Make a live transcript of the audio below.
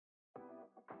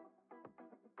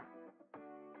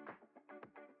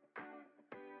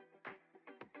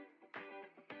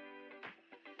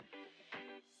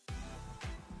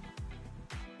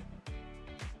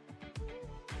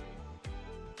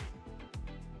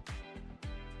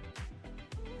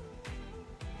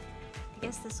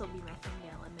guess this will be my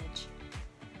thumbnail image.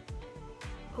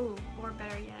 Oh, or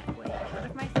better yet, wait, what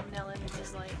if my thumbnail image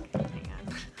is like, hang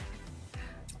on.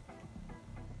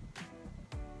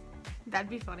 That'd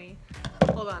be funny.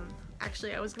 Hold on.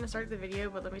 Actually, I was gonna start the video,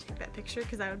 but let me take that picture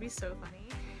because that would be so funny.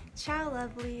 Ciao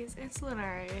lovelies, it's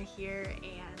Lunaria here,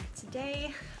 and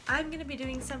today I'm gonna be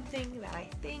doing something that I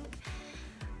think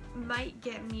might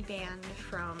get me banned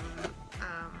from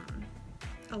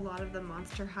a lot of the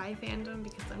Monster High fandom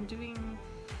because I'm doing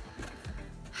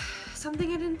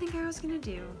something I didn't think I was gonna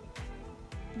do.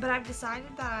 But I've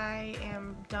decided that I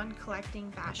am done collecting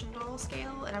fashion doll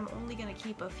scale and I'm only gonna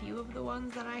keep a few of the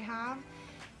ones that I have.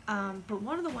 But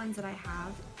one of the ones that I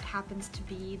have happens to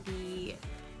be the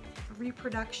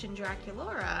Reproduction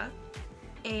Draculaura,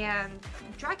 and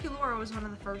Draculaura was one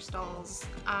of the first dolls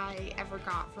I ever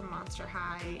got from Monster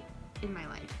High in my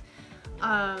life.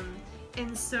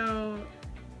 And so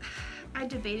I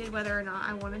debated whether or not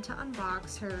I wanted to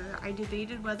unbox her. I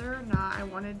debated whether or not I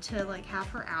wanted to like have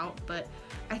her out, but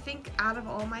I think out of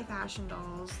all my fashion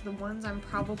dolls, the ones I'm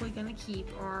probably gonna keep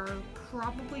are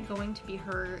probably going to be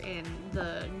her and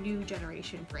the new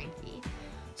generation Frankie.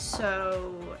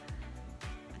 So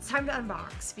it's time to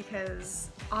unbox because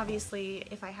obviously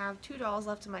if I have 2 dolls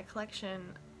left in my collection,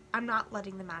 I'm not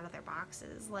letting them out of their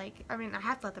boxes. Like, I mean, I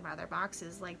have to let them out of their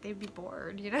boxes, like they'd be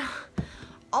bored, you know?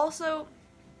 Also,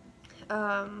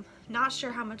 not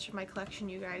sure how much of my collection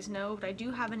you guys know, but I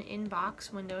do have an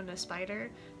in-box Winona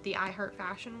Spider, the I Heart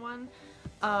Fashion one.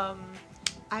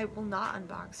 I will not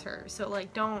unbox her, so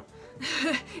like don't,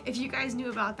 if you guys knew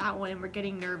about that one and were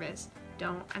getting nervous,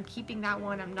 don't. I'm keeping that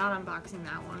one, I'm not unboxing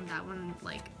that one. That one,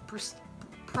 like,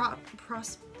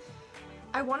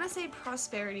 I want to say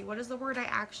prosperity. What is the word I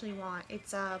actually want?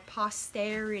 It's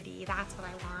posterity, that's what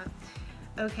I want.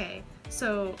 Okay,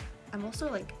 so I'm also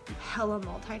like hella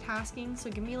multitasking, so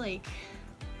give me like,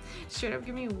 straight up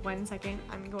give me 1 second.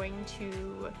 I'm going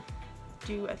to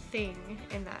do a thing,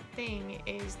 and that thing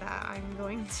is that I'm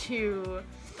going to,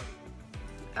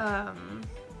 oh,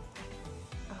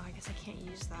 I guess I can't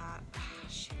use that.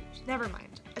 Shoot, never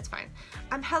mind, it's fine.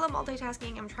 I'm hella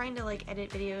multitasking, I'm trying to like edit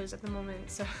videos at the moment,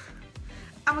 so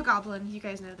I'm a goblin, you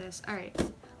guys know this. Alright,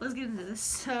 let's get into this.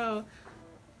 So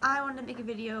I wanted to make a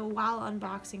video while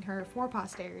unboxing her for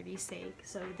posterity's sake.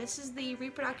 So this is the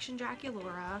Reproduction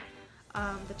Draculaura.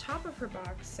 The top of her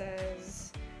box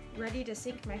says, ready to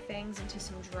sink my fangs into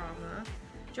some drama.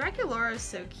 Draculaura is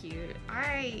so cute.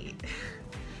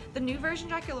 The new version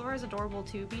Draculaura is adorable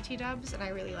too, BT dubs, and I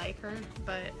really like her,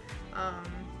 but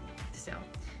still.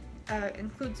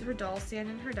 Includes her doll stand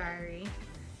and her diary,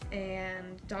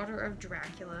 and daughter of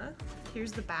Dracula.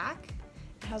 Here's the back.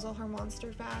 It has all her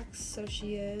monster facts. So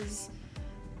she is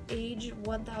age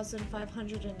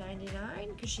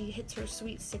 1,599 because she hits her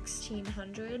sweet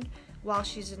 1,600 while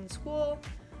she's in school.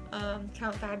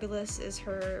 Count Fabulous is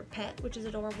her pet, which is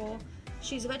adorable.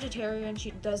 She's a vegetarian,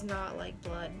 she does not like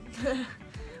blood,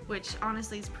 which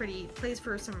honestly is plays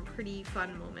for some pretty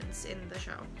fun moments in the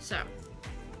show. So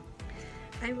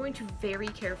I'm going to very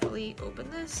carefully open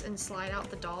this and slide out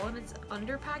the doll and its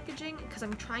under packaging because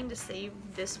I'm trying to save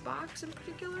this box in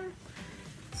particular.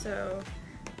 So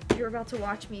you're about to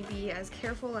watch me be as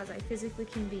careful as I physically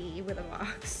can be with a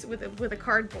box, with a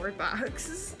cardboard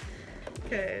box,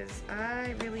 because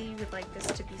I really would like this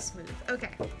to be smooth.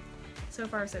 Okay, so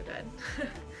far so good.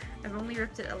 I've only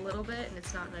ripped it a little bit and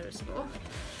it's not noticeable.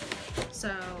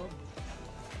 So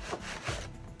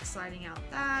sliding out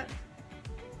that.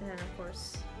 And then of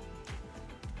course,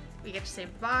 we get to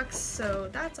save the box, so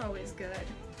that's always good.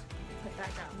 Put that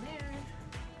down there.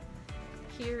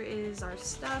 Here is our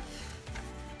stuff.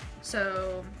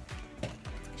 So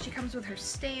she comes with her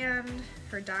stand,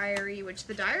 her diary, which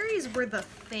the diaries were the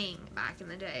thing back in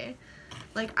the day.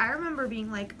 Like, I remember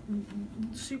being like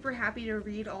super happy to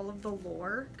read all of the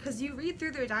lore, because you read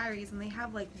through their diaries and they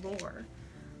have like lore.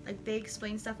 Like, they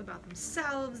explain stuff about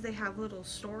themselves, they have little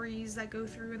stories that go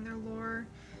through in their lore.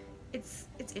 It's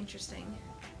interesting.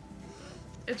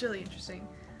 It's really interesting.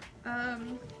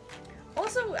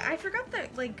 Also, I forgot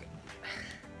that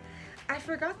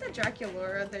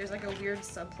Draculaura, there's like a weird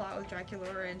subplot with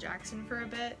Draculaura and Jackson for a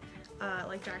bit,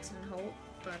 like Jackson and Holt,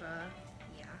 but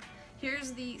yeah.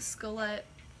 Here's the Skullet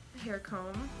hair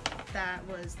comb that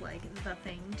was like the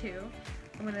thing too.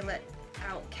 I'm gonna let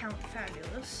out Count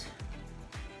Fabulous.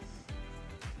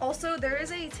 Also, there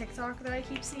is a TikTok that I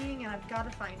keep seeing and I've got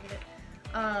to find it.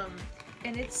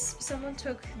 And it's, someone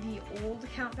took the old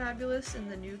Count Fabulous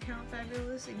and the new Count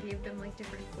Fabulous and gave them like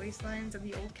different voice lines. And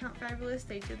the old Count Fabulous,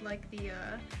 they did like the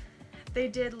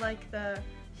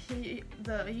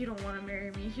you don't want to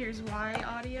marry me, here's why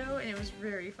audio, and it was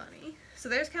very funny. So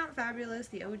there's Count Fabulous,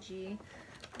 the OG.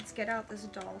 Let's get out this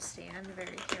doll stand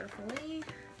very carefully.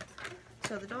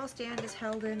 So the doll stand is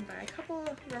held in by a couple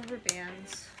of rubber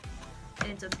bands,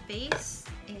 and it's a base,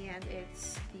 and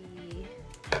it's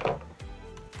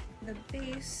the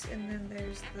base, and then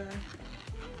there's the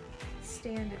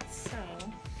stand itself,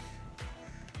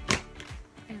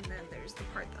 and then there's the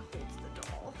part that holds the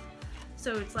doll.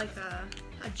 So it's like a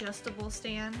adjustable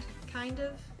stand, kind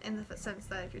of, in the sense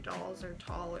that if your dolls are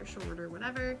tall or short or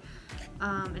whatever,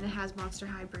 and it has Monster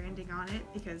High branding on it,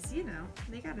 because, you know,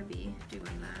 they gotta be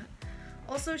doing that.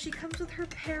 Also, she comes with her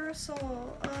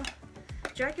parasol.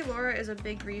 Draculaura is a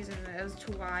big reason as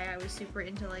to why I was super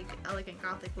into like elegant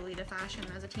gothic Lolita fashion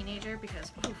as a teenager,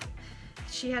 because oof,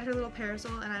 she had her little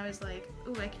parasol and I was like,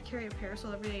 ooh, I could carry a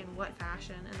parasol every day in what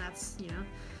fashion? And that's, you know.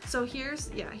 So here's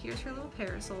her little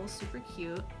parasol, super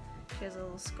cute. She has a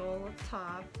little skull at the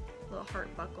top, a little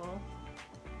heart buckle,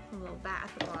 a little bat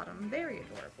at the bottom, very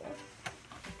adorable.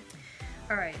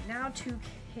 Alright, now to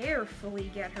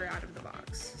carefully get her out of the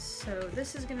box. So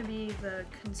this is going to be the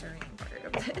concerning part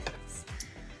of this.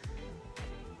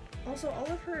 Also, all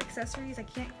of her accessories, I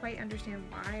can't quite understand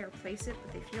why or place it,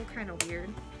 but they feel kind of weird.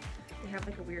 They have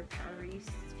like a weird powdery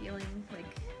feeling, like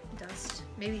dust.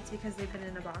 Maybe it's because they've been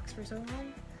in a box for so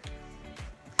long.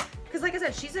 Because like I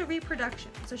said, she's a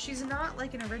reproduction, so she's not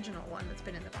like an original one that's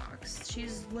been in the box.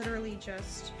 She's literally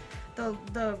just the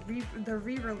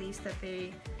re-release that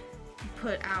they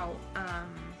put out,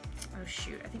 oh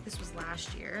shoot, I think this was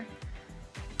last year.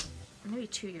 Maybe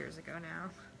 2 years ago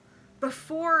now.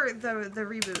 Before the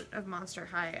reboot of Monster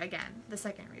High, again, the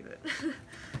second reboot.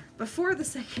 Before the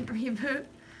second reboot.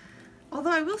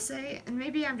 Although I will say, and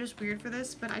maybe I'm just weird for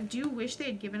this, but I do wish they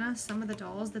had given us some of the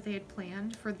dolls that they had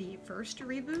planned for the first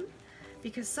reboot.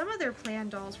 Because some of their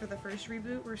planned dolls for the first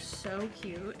reboot were so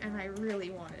cute, and I really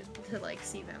wanted to like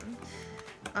see them.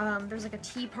 There's like a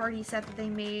tea party set that they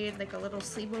made, like a little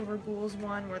sleepover ghouls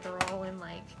one where they're all in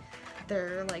like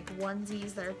their like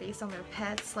onesies that are based on their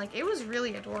pets. Like, it was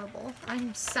really adorable.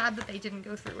 I'm sad that they didn't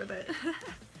go through with it.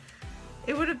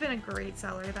 It would have been a great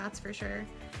seller, that's for sure.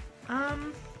 I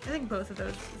think both of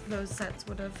those sets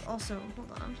would have also,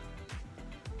 hold on.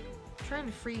 I'm trying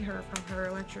to free her from her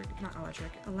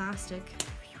elastic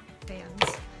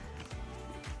bands.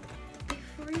 Be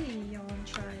free, yawn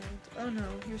child. Oh no,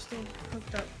 you're still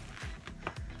hooked up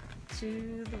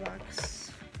to the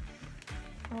box.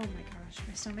 Oh my gosh,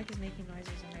 my stomach is making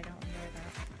noises and I don't enjoy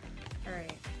that.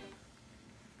 Alright.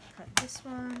 Cut this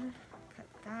one, cut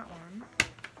that one,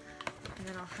 and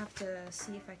then I'll have to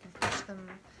see if I can push them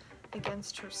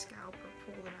against her scalp or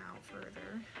pull them out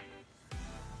further.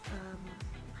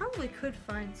 Probably could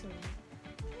find some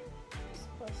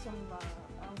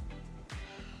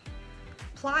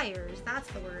pliers, that's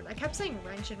the word. I kept saying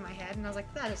wrench in my head and I was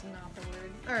like, that is not the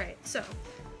word. Alright, so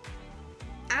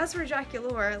as for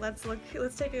Draculaura, let's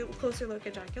take a closer look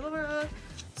at Draculaura.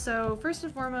 So first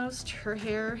and foremost, her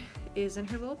hair is in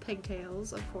her little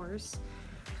pigtails, of course.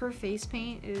 Her face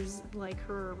paint is like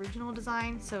her original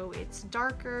design, so it's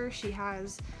darker. She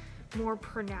has more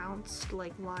pronounced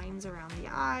like lines around the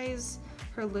eyes.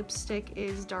 Her lipstick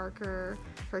is darker.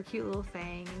 Her cute little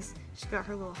fangs. She's got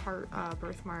her little heart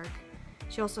birthmark.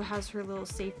 She also has her little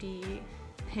safety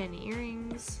pin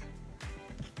earrings.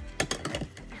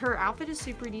 Her outfit is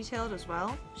super detailed as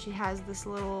well. She has this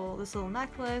little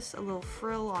necklace, a little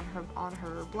frill on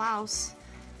her blouse.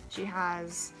 She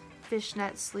has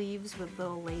fishnet sleeves with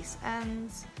little lace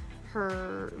ends.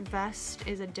 Her vest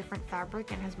is a different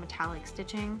fabric and has metallic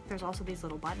stitching. There's also these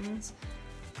little buttons.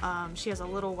 She has a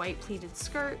little white pleated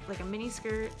skirt, like a mini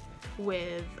skirt,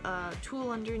 with a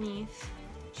tulle underneath.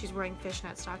 She's wearing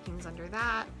fishnet stockings under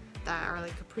that are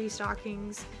like capri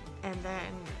stockings, and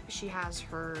then she has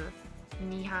her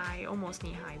knee-high, almost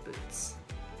knee-high boots.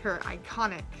 Her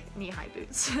iconic knee-high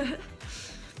boots.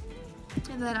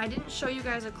 And then I didn't show you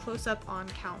guys a close-up on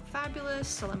Count Fabulous,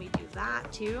 so let me do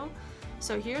that too.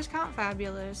 So here's Count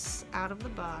Fabulous out of the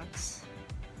box.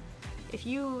 If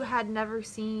you had never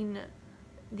seen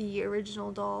the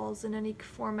original dolls in any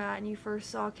format and you first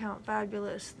saw Count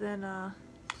Fabulous, then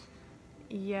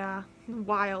yeah,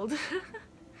 wild.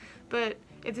 But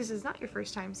if this is not your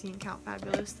first time seeing Count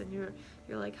Fabulous, then you're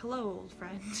like, hello old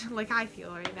friend, like I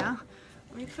feel right now.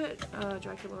 Let me put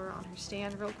Draculaura on her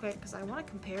stand real quick because I want to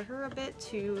compare her a bit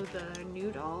to the new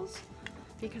dolls,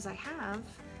 because I have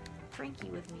Frankie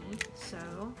with me, so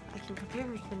I can compare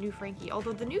her to the new Frankie.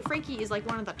 Although the new Frankie is like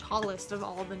one of the tallest of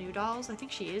all the new dolls. I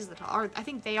think she is I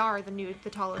think they are the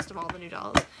tallest of all the new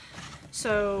dolls.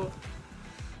 So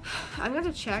I'm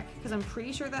gonna check because I'm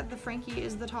pretty sure that the Frankie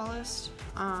is the tallest.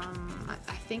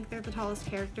 I think they're the tallest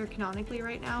character canonically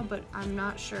right now, but I'm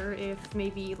not sure if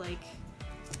maybe like,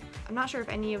 I'm not sure if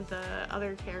any of the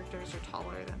other characters are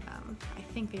taller than them. I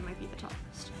think they might be the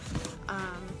tallest.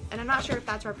 And I'm not sure if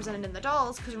that's represented in the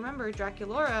dolls, because remember,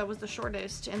 Draculaura was the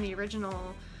shortest in the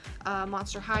original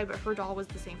Monster High, but her doll was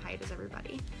the same height as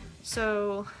everybody.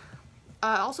 So,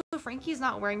 also Frankie's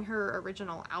not wearing her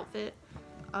original outfit,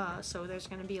 so there's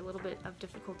going to be a little bit of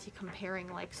difficulty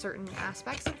comparing like certain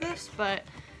aspects of this, but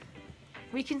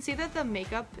we can see that the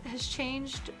makeup has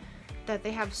changed, that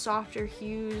they have softer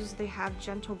hues, they have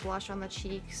gentle blush on the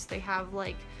cheeks, they have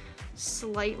like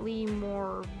slightly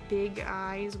more big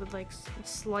eyes with like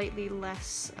slightly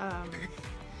less,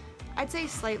 I'd say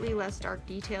slightly less dark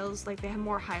details, like they have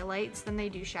more highlights than they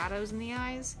do shadows in the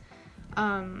eyes.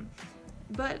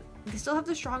 But they still have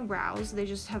the strong brows, they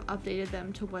just have updated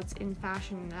them to what's in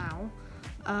fashion now.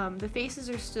 The faces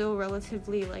are still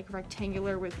relatively like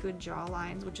rectangular with good jaw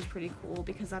lines, which is pretty cool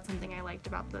because that's something I liked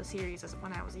about the series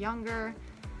when I was younger.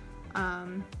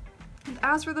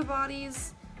 As for the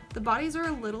bodies are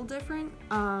a little different.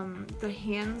 The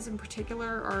hands in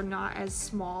particular are not as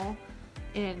small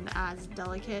and as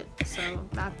delicate, so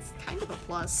that's kind of a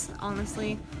plus,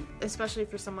 honestly, especially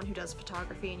for someone who does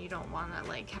photography and you don't want to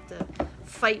like have to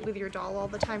fight with your doll all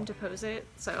the time to pose it.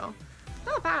 So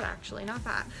not bad, actually, not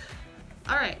bad.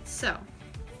 Alright, so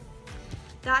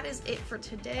that is it for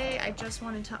today. I just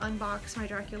wanted to unbox my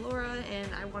Draculaura and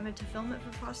I wanted to film it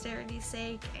for posterity's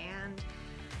sake, and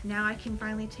now I can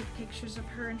finally take pictures of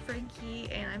her and Frankie,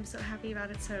 and I'm so happy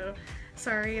about it. So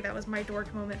sorry, that was my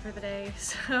dork moment for the day.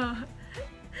 So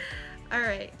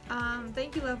alright,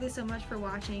 thank you lovely so much for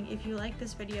watching. If you like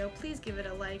this video, please give it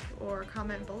a like or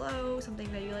comment below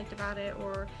something that you liked about it,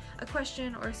 or a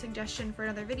question or a suggestion for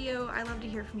another video. I love to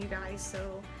hear from you guys,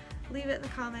 so leave it in the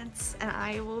comments and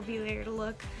I will be there to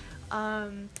look.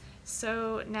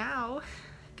 So now,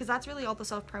 because that's really all the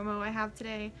self-promo I have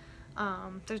today,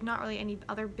 there's not really any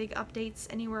other big updates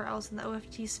anywhere else in the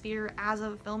OFT sphere as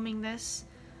of filming this.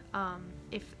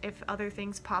 If other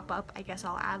things pop up, I guess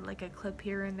I'll add like a clip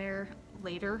here and there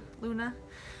later, Luna.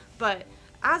 But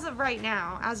as of right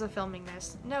now, as of filming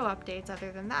this, no updates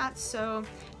other than that. So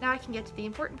now I can get to the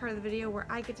important part of the video where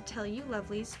I get to tell you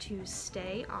lovelies to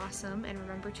stay awesome and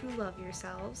remember to love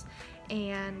yourselves,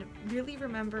 and really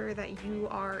remember that you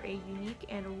are a unique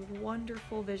and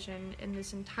wonderful vision in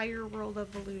this entire world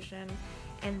of illusion,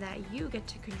 and that you get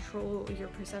to control your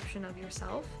perception of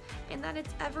yourself, and that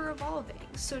it's ever evolving.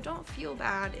 So don't feel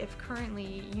bad if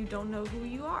currently you don't know who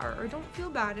you are, or don't feel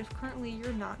bad if currently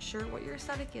you're not sure what your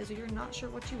aesthetic is, or you're not sure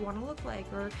what you want to look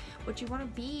like, or what you want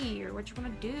to be, or what you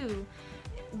want to do.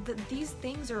 These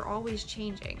things are always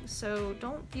changing, so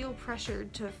don't feel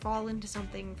pressured to fall into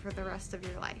something for the rest of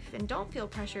your life, and don't feel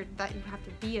pressured that you have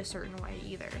to be a certain way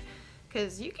either,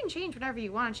 because you can change whenever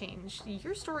you want to change.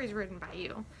 Your story is written by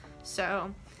you.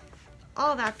 So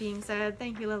all that being said,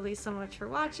 thank you lovely so much for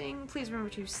watching. Please remember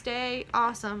to stay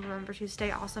awesome,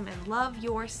 and love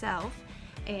yourself,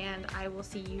 and I will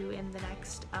see you in the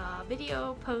next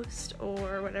video, post,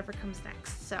 or whatever comes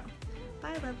next. So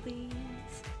bye lovely.